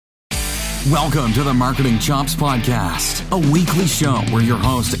Welcome to the Marketing Chops Podcast, a weekly show where your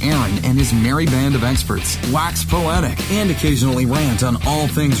host, Aaron, and his merry band of experts wax poetic and occasionally rant on all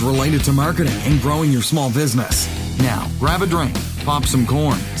things related to marketing and growing your small business. Now, grab a drink, pop some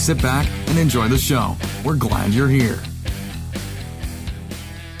corn, sit back, and enjoy the show. We're glad you're here.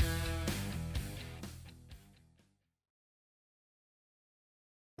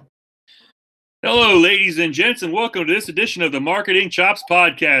 Hello, ladies and gents, and welcome to this edition of the Marketing Chops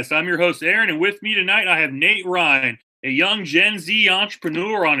Podcast. I'm your host, Aaron, and with me tonight, I have Nate Ryan, a young Gen Z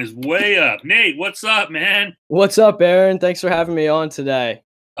entrepreneur on his way up. Nate, what's up, man? What's up, Aaron? Thanks for having me on today.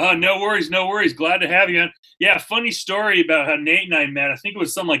 No worries. Glad to have you, man. Yeah, funny story about how Nate and I met. I think it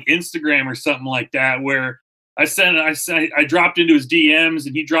was something like Instagram or something like that, where I dropped into his DMs,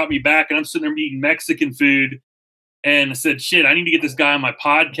 and he dropped me back, and I'm sitting there eating Mexican food. And I said, shit, I need to get this guy on my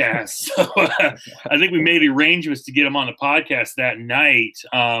podcast. So I think we made arrangements to get him on the podcast that night,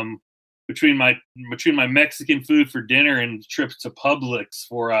 between my Mexican food for dinner and trips to Publix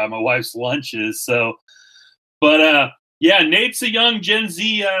for my wife's lunches. So, but yeah, Nate's a young Gen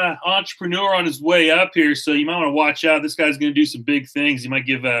Z entrepreneur on his way up here. So you might want to watch out. This guy's going to do some big things. He might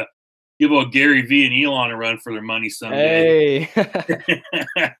give old Gary Vee and Elon a run for their money someday.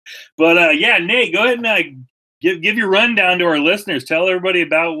 Hey. But yeah, Nate, go ahead and Give your rundown to our listeners. Tell everybody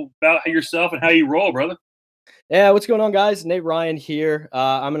about yourself and how you roll, brother. Yeah, what's going on, guys? Nate Ryan here.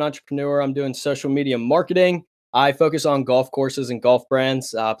 I'm an entrepreneur. I'm doing social media marketing. I focus on golf courses and golf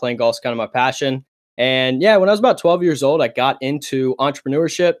brands. Playing golf is kind of my passion. And yeah, when I was about 12 years old, I got into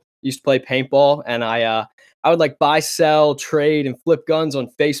entrepreneurship. Used to play paintball, and I would like buy, sell, trade, and flip guns on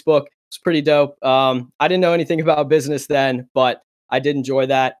Facebook. It's pretty dope. I didn't know anything about business then, but I did enjoy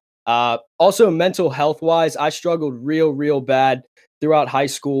that. Also mental health wise, I struggled real bad throughout high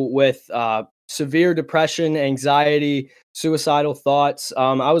school with severe depression, anxiety, suicidal thoughts.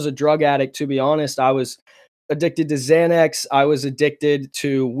 I was a drug addict, to be honest. I was addicted to Xanax. I was addicted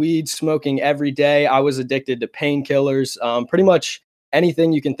to weed smoking every day. I was addicted to painkillers. Pretty much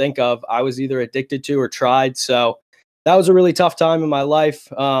anything you can think of, I was either addicted to or tried. So that was a really tough time in my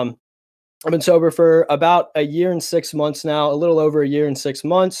life. I've been sober for about a year and 6 months now, a little over a year and 6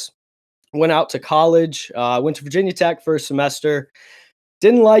 months. Went out to college, went to Virginia Tech first semester.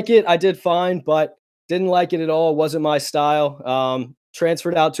 Didn't like it. I did fine, but didn't like it at all. Wasn't my style.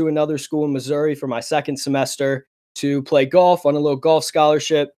 Transferred out to another school in Missouri for my second semester to play golf on a little golf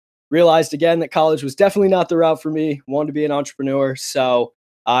scholarship. Realized again that college was definitely not the route for me. Wanted to be an entrepreneur. So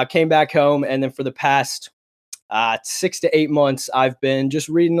came back home, and then for the past 6 to 8 months, I've been just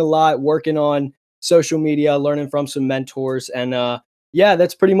reading a lot, working on social media, learning from some mentors, and yeah,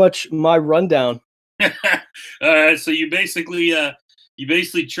 that's pretty much my rundown. All right, so you basically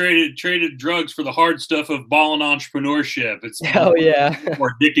traded drugs for the hard stuff of ball and entrepreneurship. It's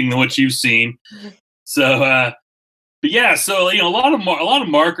more addicting than what you've seen. So, but yeah, so a lot of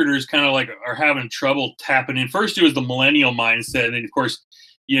marketers kind of like are having trouble tapping in. First, it was the millennial mindset, and then of course,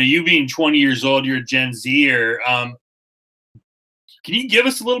 you being 20 years old, you're a Gen Zer. Can you give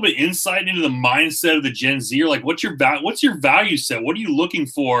us a little bit insight into the mindset of the Gen Zer? Like, what's your value set? What are you looking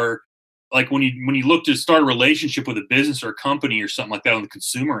for, like when you look to start a relationship with a business or a company or something like that on the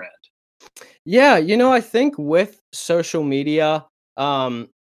consumer end? Yeah, I think with social media, I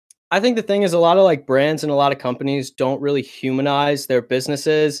think the thing is a lot of like brands and a lot of companies don't really humanize their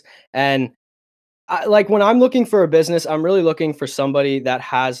businesses. And like when I'm looking for a business, I'm really looking for somebody that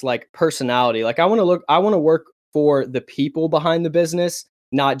has like personality. Like I want to work for the people behind the business,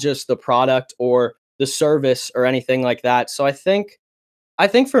 not just the product or the service or anything like that. So I think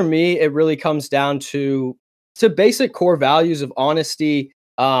for me, it really comes down to basic core values of honesty.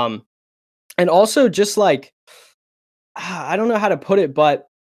 And also just like, I don't know how to put it, but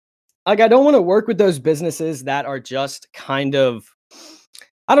like, I don't want to work with those businesses that are just kind of,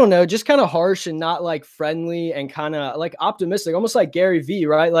 I don't know, just kind of harsh and not like friendly and kind of like optimistic, almost like Gary Vee,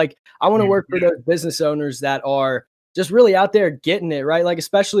 right? Like I want to work for those business owners that are just really out there getting it, right? Like,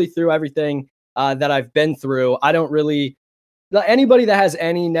 especially through everything that I've been through. I don't really, anybody that has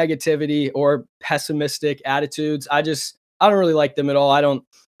any negativity or pessimistic attitudes, I don't really like them at all.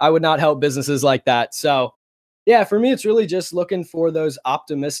 I would not help businesses like that. So yeah, for me, it's really just looking for those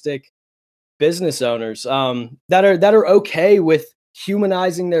optimistic business owners that are okay with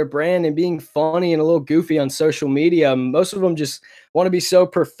humanizing their brand and being funny and a little goofy on social media. Most of them just want to be so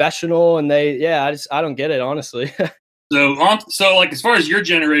professional, and I don't get it, honestly. So like, as far as your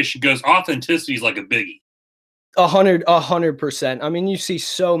generation goes, authenticity is like a biggie. 100%. I mean, you see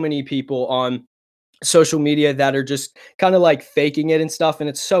so many people on social media that are just kind of like faking it and stuff. And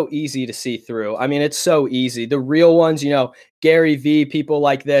it's so easy to see through. I mean, it's so easy. The real ones, Gary V, people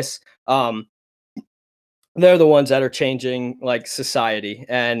like this, they're the ones that are changing like society.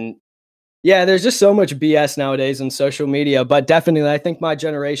 And yeah, there's just so much BS nowadays on social media. But definitely, I think my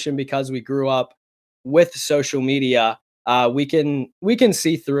generation, because we grew up with social media, we can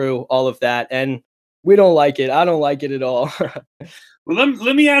see through all of that, and we don't like it. I don't like it at all. Well,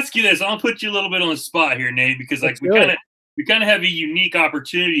 let me ask you this. I'll put you a little bit on the spot here, Nate, because like we kind of have a unique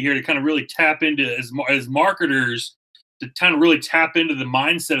opportunity here to kind of really tap into as marketers to kind of really tap into the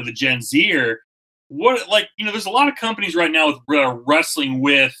mindset of the Gen Zer. There's a lot of companies right now wrestling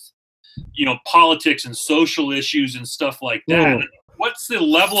with politics and social issues and stuff like that. What's the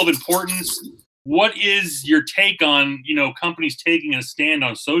level of importance? What is your take on, companies taking a stand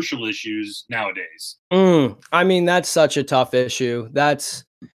on social issues nowadays? I mean, that's such a tough issue.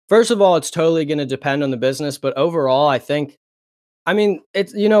 First of all, it's totally going to depend on the business, but overall,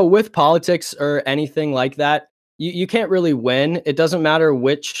 it's, with politics or anything like that, you can't really win. It doesn't matter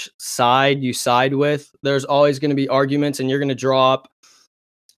which side you side with. There's always going to be arguments, and you're going to draw up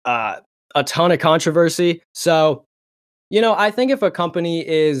a ton of controversy. So, I think if a company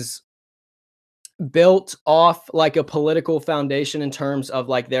is built off like a political foundation in terms of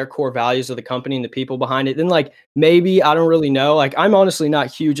like their core values of the company and the people behind it, then like maybe, I don't really know. Like, I'm honestly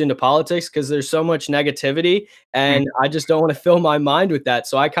not huge into politics because there's so much negativity and I just don't want to fill my mind with that.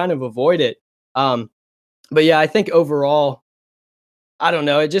 So I kind of avoid it. But yeah, I think overall, I don't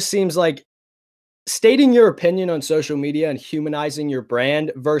know. It just seems like stating your opinion on social media and humanizing your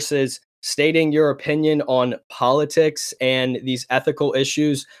brand versus stating your opinion on politics and these ethical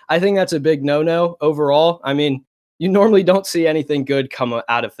issues, I think that's a big no-no overall. I mean, you normally don't see anything good come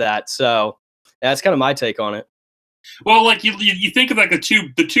out of that. So that's kind of my take on it. Well, like you think of like the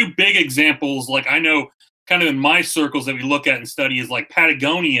two big examples, like I know kind of in my circles that we look at and study is like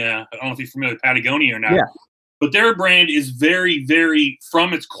Patagonia. I don't know if you're familiar with Patagonia or not. Yeah. But their brand is very, very,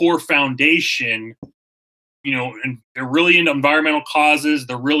 from its core foundation, and they're really into environmental causes.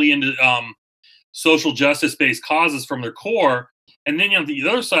 They're really into social justice-based causes from their core. And then on the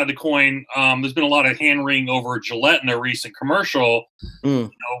other side of the coin, there's been a lot of hand-wringing over Gillette in their recent commercial,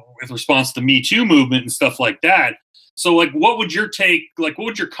 with response to the Me Too movement and stuff like that. So, like, what would your take, like, what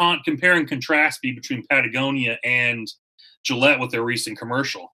would your compare and contrast be between Patagonia and Gillette with their recent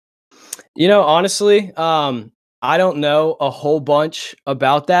commercial? Honestly, I don't know a whole bunch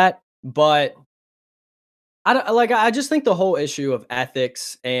about that, but I just think the whole issue of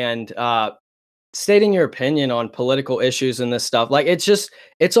ethics and stating your opinion on political issues and this stuff, like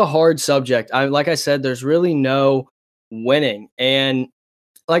it's a hard subject. Like I said, there's really no winning. And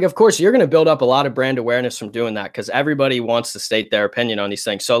like, of course, you're going to build up a lot of brand awareness from doing that because everybody wants to state their opinion on these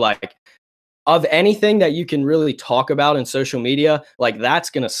things. So like, of anything that you can really talk about in social media, like that's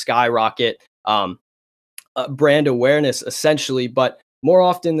going to skyrocket brand awareness essentially. But more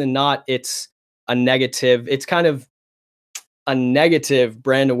often than not, it's kind of a negative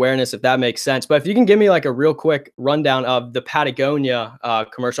brand awareness, if that makes sense. But if you can give me like a real quick rundown of the Patagonia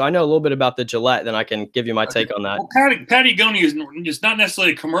commercial, I know a little bit about the Gillette, then I can give you my take on that. Well, Patagonia is not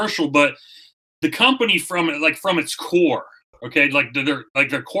necessarily a commercial, but the company from its core, okay, like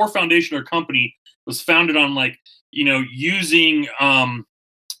their core foundation of their company was founded on using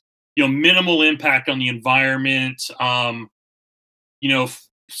minimal impact on the environment, a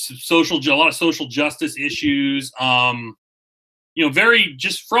lot of social justice issues, very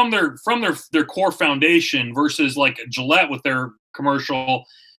just from their core foundation versus like Gillette with their commercial.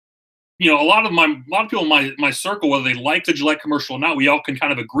 A lot of people in my circle, whether they like the Gillette commercial or not, we all can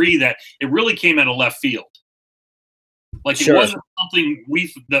kind of agree that it really came out of left field. Like It wasn't something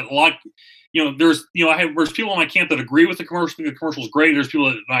there's people in my camp that agree with the commercial. The commercial is great. There's people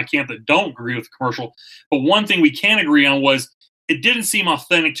in my camp that don't agree with the commercial. But one thing we can agree on was it didn't seem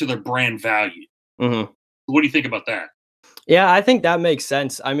authentic to their brand value. Mm-hmm. What do you think about that? Yeah, I think that makes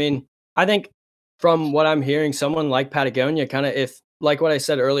sense. I mean, I think from what I'm hearing, someone like Patagonia kind of, if like what I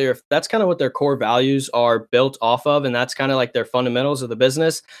said earlier, if that's kind of what their core values are built off of, and that's kind of like their fundamentals of the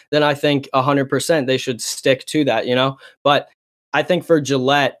business, then I think 100% they should stick to that, But I think for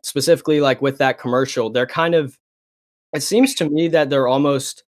Gillette, specifically like with that commercial, they're kind of, it seems to me that they're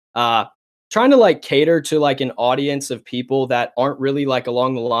almost trying to like cater to like an audience of people that aren't really like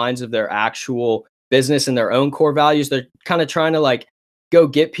along the lines of their actual business and their own core values. They're kind of trying to like go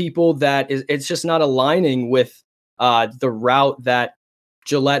get people that it's just not aligning with the route that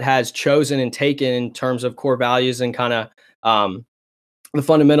Gillette has chosen and taken in terms of core values and kind of the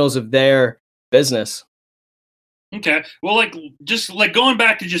fundamentals of their business. Okay. Well, like just like going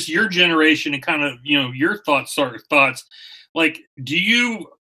back to just your generation and kind of, your thoughts, like, do you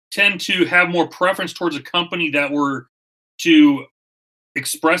tend to have more preference towards a company that were to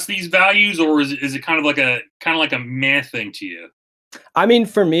express these values, or is it kind of like a man thing to you? I mean,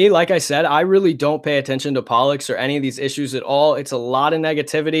 for me, like I said, I really don't pay attention to politics or any of these issues at all. It's a lot of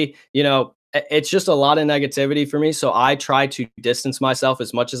negativity. It's just a lot of negativity for me. So I try to distance myself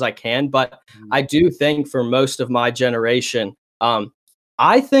as much as I can. But Mhm. I do think for most of my generation,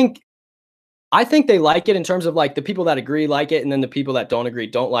 I think I think they like it in terms of like the people that agree like it, and then the people that don't agree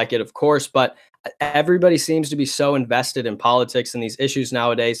don't like it, of course. But everybody seems to be so invested in politics and these issues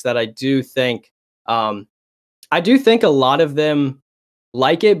nowadays that um, I do think a lot of them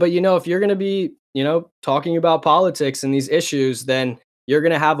like it. But if you're going to be, talking about politics and these issues, then you're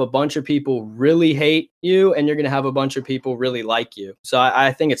going to have a bunch of people really hate you, and you're going to have a bunch of people really like you. So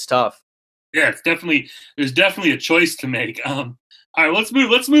I think it's tough. Yeah, there's definitely a choice to make. All right, let's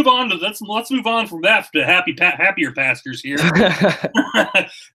move on from that to happier pastures here.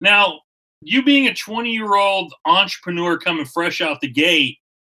 Now, you being a 20-year-old entrepreneur coming fresh out the gate,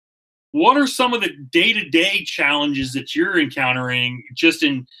 what are some of the day-to-day challenges that you're encountering just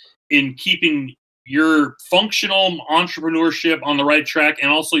in keeping your functional entrepreneurship on the right track, and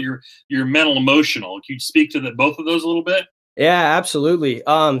also your mental emotional? Can you speak to both of those a little bit? Yeah, absolutely.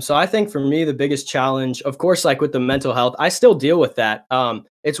 So I think for me, the biggest challenge, of course, like with the mental health, I still deal with that.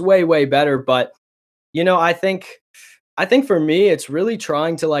 It's way, way better. But, I think for me, it's really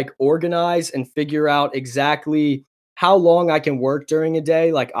trying to like organize and figure out exactly how long I can work during a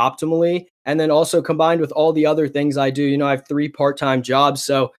day, like optimally. And then also combined with all the other things I do, I have 3 part-time jobs.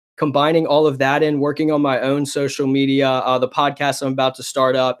 So combining all of that in, working on my own social media, the podcast I'm about to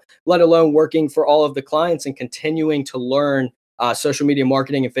start up, let alone working for all of the clients and continuing to learn social media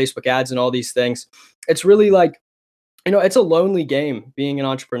marketing and Facebook ads and all these things. It's really like, it's a lonely game being an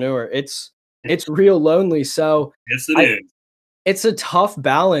entrepreneur. It's real lonely. So Yes, it I is. it's a tough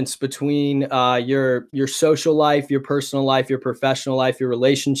balance between your social life, your personal life, your professional life, your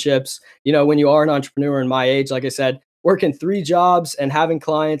relationships. When you are an entrepreneur in my age, like I said, working 3 jobs and having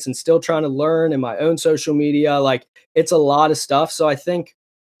clients and still trying to learn in my own social media, like it's a lot of stuff. So I think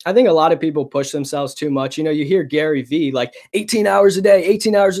a lot of people push themselves too much. You hear Gary V like 18 hours a day,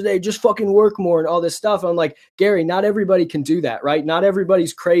 18 hours a day, just fucking work more and all this stuff. I'm like, Gary, not everybody can do that, right? Not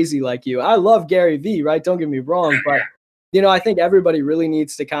everybody's crazy like you. I love Gary V, right? Don't get me wrong, but I think everybody really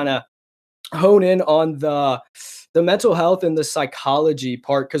needs to kind of hone in on the mental health and the psychology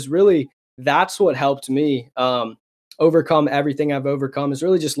part, because really that's what helped me overcome everything I've overcome, is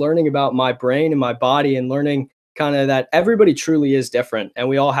really just learning about my brain and my body, and learning kind of that everybody truly is different, and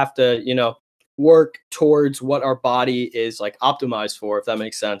we all have to work towards what our body is like optimized for, if that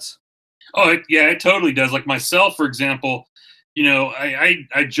makes sense. Oh, yeah, it totally does. Like myself, for example,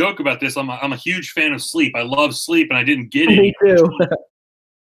 I joke about this. I'm a huge fan of sleep. I love sleep, and I didn't get Me any. too.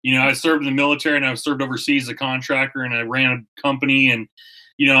 I served in the military, and I served overseas as a contractor, and I ran a company. And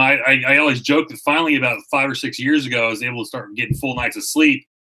I always joke that finally, about 5 or 6 years ago, I was able to start getting full nights of sleep.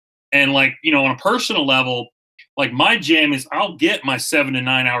 And like, on a personal level, like my jam is I'll get my 7 to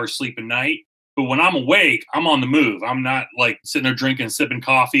 9 hours sleep a night, but when I'm awake, I'm on the move. I'm not like sitting there drinking, sipping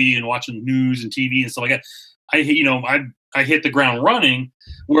coffee and watching news and TV and stuff like that. I hit the ground running,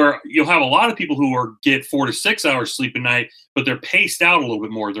 where you'll have a lot of people who get 4 to 6 hours sleep a night, but they're paced out a little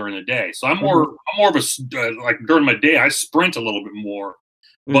bit more during the day. So I'm more of like during my day, I sprint a little bit more,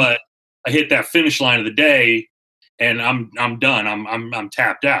 Mhm. but I hit that finish line of the day and I'm done. I'm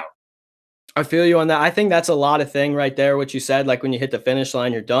tapped out. I feel you on that. I think that's a lot of thing right there, what you said. Like when you hit the finish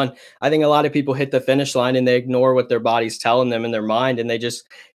line, you're done. I think a lot of people hit the finish line and they ignore what their body's telling them in their mind, and they just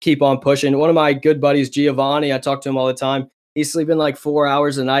keep on pushing. One of my good buddies, Giovanni, I talk to him all the time. He's sleeping like 4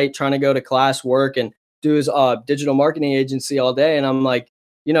 hours a night, trying to go to class, work, and do his digital marketing agency all day. And I'm like,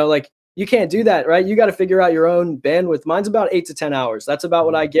 like you can't do that, right? You got to figure out your own bandwidth. Mine's about 8 to 10 hours. That's about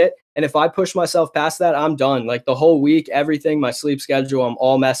what I get. And if I push myself past that, I'm done. Like the whole week, everything, my sleep schedule, I'm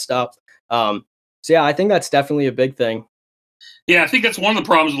all messed up. So yeah, I think that's definitely a big thing. Yeah, I think that's one of the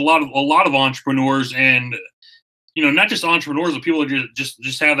problems with a lot of entrepreneurs, and not just entrepreneurs, but people that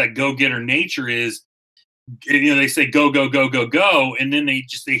just have that go getter nature. Is they say go go go go go, and then they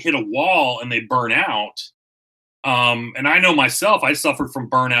hit a wall and they burn out. And I know myself, I suffered from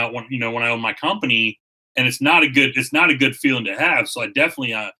burnout when I owned my company, and it's not a good feeling to have. So I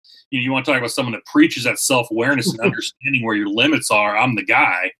definitely you want to talk about someone that preaches that self awareness and understanding where your limits are. I'm the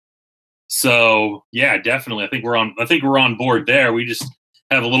guy. So yeah, definitely. I think we're on board there. We just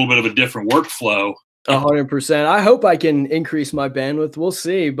have a little bit of a different workflow. 100%. I hope I can increase my bandwidth. We'll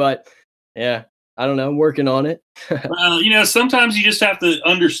see, but yeah. I don't know. I'm working on it. Well, sometimes you just have to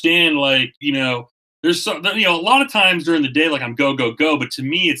understand, like, there's a lot of times during the day, like I'm go, go, go. But to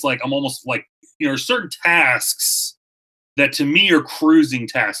me, it's like I'm almost like, certain tasks that to me are cruising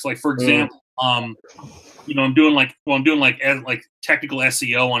tasks. Like, for example, I'm doing like technical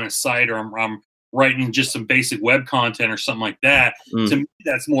SEO on a site, or I'm writing just some basic web content or something like that. To me,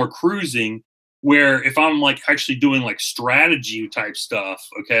 that's more cruising. Where if I'm like actually doing like strategy type stuff,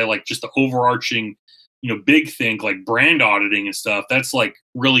 okay, like just the overarching, big think like brand auditing and stuff, that's like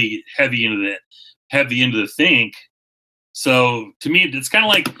really heavy into the think. So to me, it's kind of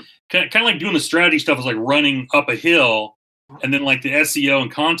like doing the strategy stuff is like running up a hill, and then like the SEO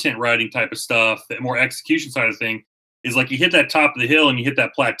and content writing type of stuff, that more execution side of thing, is like you hit that top of the hill and you hit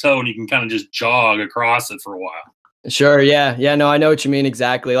that plateau and you can kind of just jog across it for a while. Sure. Yeah. Yeah. No, I know what you mean.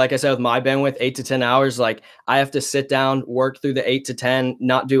 Exactly. Like I said, with my bandwidth, 8 to 10 hours, like I have to sit down, work through the 8 to 10,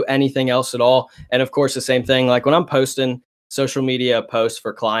 not do anything else at all. And of course, the same thing, like when I'm posting social media posts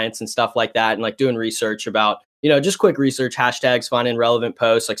for clients and stuff like that, and like doing research about, just quick research, hashtags, finding relevant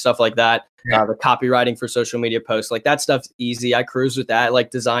posts, like stuff like that. Yeah. The copywriting for social media posts, like that stuff's easy. I cruise with that,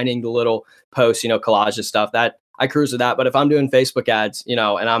 like designing the little posts, collages stuff, that I cruise with that. But if I'm doing Facebook ads, and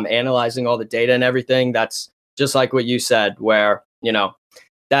I'm analyzing all the data and everything, that's just like what you said, where,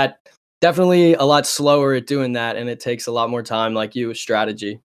 that definitely a lot slower at doing that. And it takes a lot more time, like you, with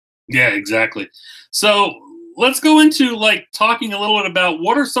strategy. Yeah, exactly. So let's go into like talking a little bit about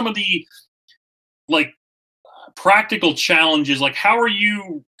what are some of the like practical challenges. Like, how are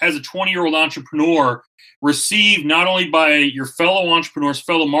you as a 20-year-old entrepreneur received not only by your fellow entrepreneurs,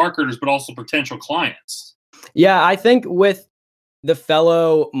 fellow marketers, but also potential clients? Yeah, I think with the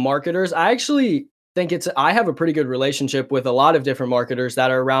fellow marketers, I actually think I have a pretty good relationship with a lot of different marketers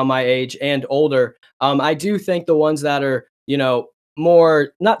that are around my age and older. I do think the ones that are,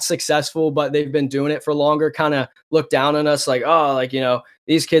 more not successful, but they've been doing it for longer, kind of look down on us like, oh, like,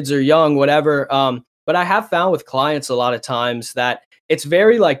 these kids are young, whatever. But I have found with clients a lot of times that it's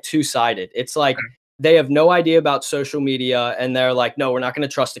very like two-sided. It's like they have no idea about social media and they're like, no, we're not going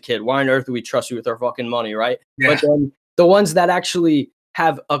to trust a kid. Why on earth do we trust you with our fucking money, right? Yeah. But then the ones that actually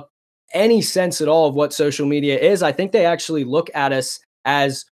have any sense at all of what social media is, I think they actually look at us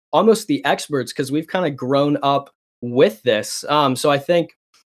as almost the experts because we've kind of grown up with this. So I think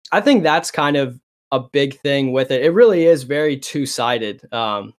that's kind of a big thing with it. It really is very two-sided.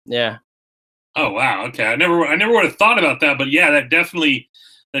 Yeah. Oh wow. Okay. I never would have thought about that, but yeah, that definitely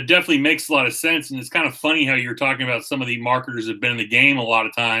makes a lot of sense. And it's kind of funny how you're talking about some of the marketers that have been in the game long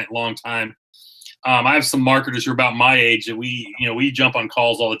time. I have some marketers who are about my age that we jump on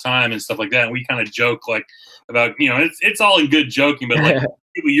calls all the time and stuff like that. And we kind of joke like about, it's all in good joking, but like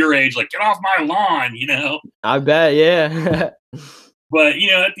people your age, like, get off my lawn, I bet. Yeah. But,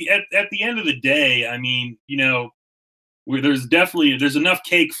 at the end of the day, I mean, there's enough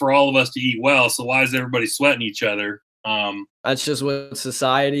cake for all of us to eat well. So why is everybody sweating each other? That's just what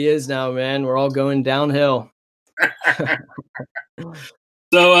society is now, man. We're all going downhill.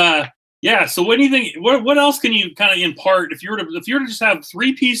 So, yeah. So what do you think? What else can you kind of impart if you were to just have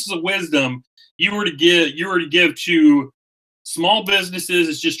 3 pieces of wisdom you were to give to small businesses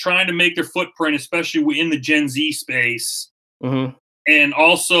is just trying to make their footprint, especially in the Gen Z space, and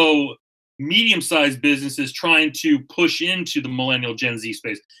also medium-sized businesses trying to push into the millennial Gen Z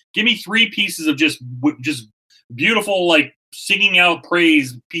space. Give me 3 pieces of just beautiful, like singing out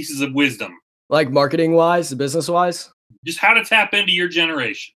praise pieces of wisdom. Like marketing-wise, business-wise? Just how to tap into your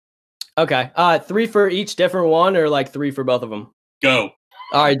generation. Okay. 3 for each different one, or like 3 for both of them? Go.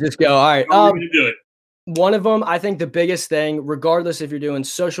 All right, just go. All right. How are we gonna do it? One of them, I think the biggest thing, regardless if you're doing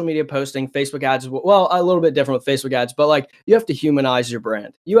social media posting, Facebook ads, well, a little bit different with Facebook ads, but like you have to humanize your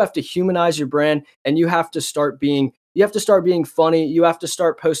brand. You have to humanize your brand, and you have to start being funny. You have to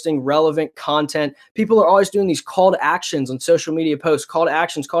start posting relevant content. People are always doing these call to actions on social media posts, call to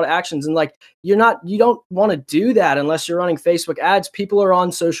actions. And like, you don't want to do that unless you're running Facebook ads. People are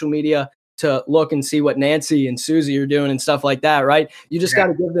on social media to look and see what Nancy and Susie are doing and stuff like that, right? You just got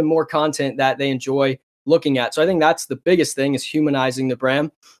to give them more content that they enjoy looking at. So I think that's the biggest thing, is humanizing the brand.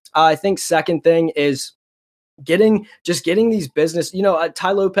 I think second thing is getting these business,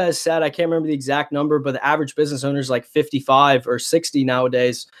 Ty Lopez said, I can't remember the exact number, but the average business owner is like 55 or 60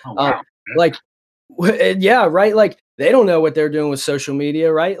 nowadays. Oh, wow. Like, yeah, right. Like they don't know what they're doing with social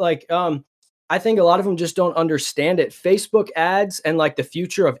media, right? Like, I think a lot of them just don't understand it. Facebook ads and like the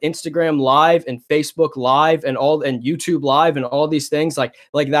future of Instagram Live and Facebook Live and YouTube Live and all these things, like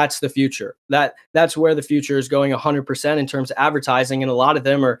that's the future. That's where the future is going 100% in terms of advertising. And a lot of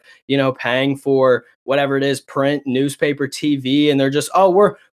them are, paying for whatever it is, print, newspaper, TV, and they're just,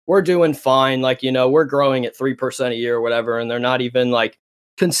 we're we're doing fine. Like, you know, we're growing at 3% a year or whatever. And they're not even like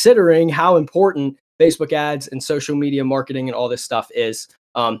considering how important Facebook ads and social media marketing and all this stuff is.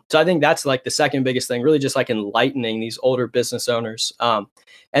 So I think that's like the second biggest thing, really just like enlightening these older business owners. And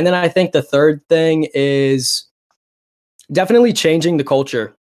then I think the third thing is definitely changing the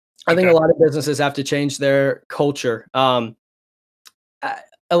culture. I think a lot of businesses have to change their culture. A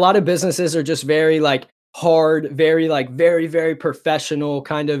lot of businesses are just very like hard, very like very professional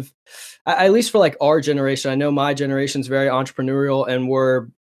kind of, at least for like our generation. I know my generation's very entrepreneurial, and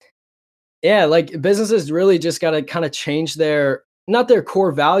like businesses really just got to kind of change not their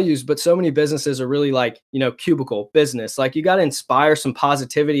core values, but so many businesses are really like, you know, cubicle business. Like you got to inspire some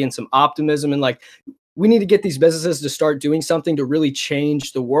positivity and some optimism, and like we need to get these businesses to start doing something to really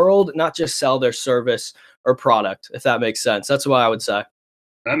change the world, not just sell their service or product, if that makes sense. That's what I would say.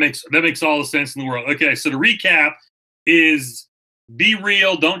 That makes all the sense in the world. Okay, so to recap is be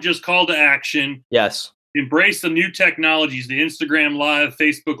real, don't just call to action. Yes. Embrace the new technologies, the Instagram Live,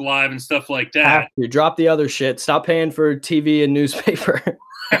 Facebook Live, and stuff like that. Have to drop the other shit. Stop paying for TV and newspaper.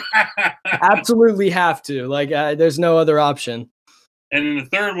 Absolutely have to. Like, there's no other option. And then the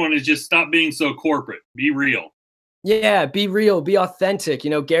third one is just stop being so corporate. Be real. Yeah, be real, be authentic.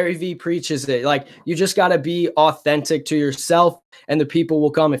 You know, Gary Vee preaches it. Like, you just got to be authentic to yourself, and the people will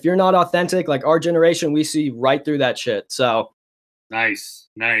come. If you're not authentic, like our generation, we see right through that shit. So nice.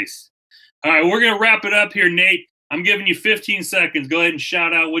 All right, we're going to wrap it up here, Nate. I'm giving you 15 seconds. Go ahead and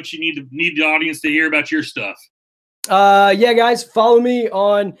shout out what you need the audience to hear about your stuff. Yeah, guys, follow me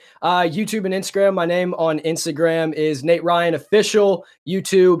on YouTube and Instagram. My name on Instagram is Nate Ryan Official.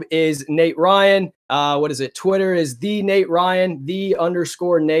 YouTube is Nate Ryan. Twitter is the Nate Ryan, _Nate_Ryan.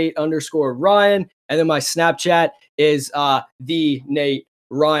 And then my Snapchat is the Nate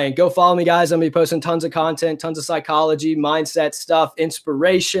Ryan. Go follow me, guys. I'm going to be posting tons of content, tons of psychology, mindset stuff,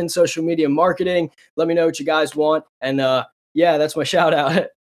 inspiration, social media marketing. Let me know what you guys want. And yeah, that's my shout out.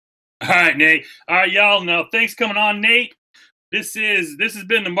 All right, Nate. All right, y'all know. Thanks for coming on, Nate. This has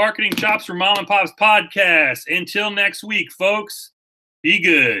been the Marketing Chops for Mom and Pops podcast. Until next week, folks, be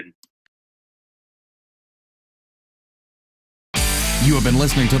good. You have been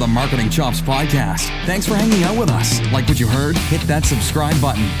listening to the Marketing Chops podcast. Thanks for hanging out with us. Like what you heard? Hit that subscribe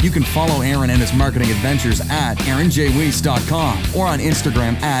button. You can follow Aaron and his marketing adventures at AaronJWeese.com or on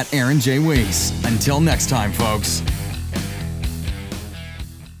Instagram at AaronJWeese. Until next time, folks.